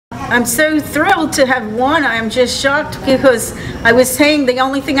I'm so thrilled to have won. I'm just shocked because I was saying the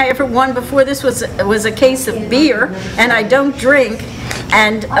only thing I ever won before this was a case of beer, and I don't drink.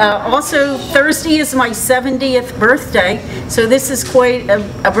 And also Thursday is my 70th birthday, so this is quite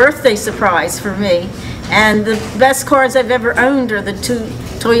a birthday surprise for me. And the best cars I've ever owned are the 2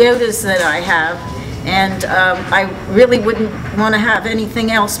 Toyotas that I have. And I really wouldn't want to have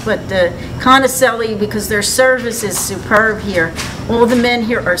anything else but the Conicelli, because their service is superb here. All the men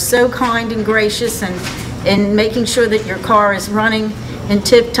here are so kind and gracious, and in making sure that your car is running in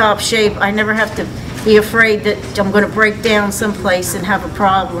tip-top shape. I never have to be afraid that I'm going to break down someplace and have a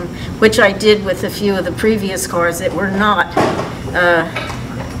problem, which I did with a few of the previous cars that were not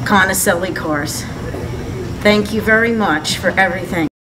Conicelli cars. Thank you very much for everything.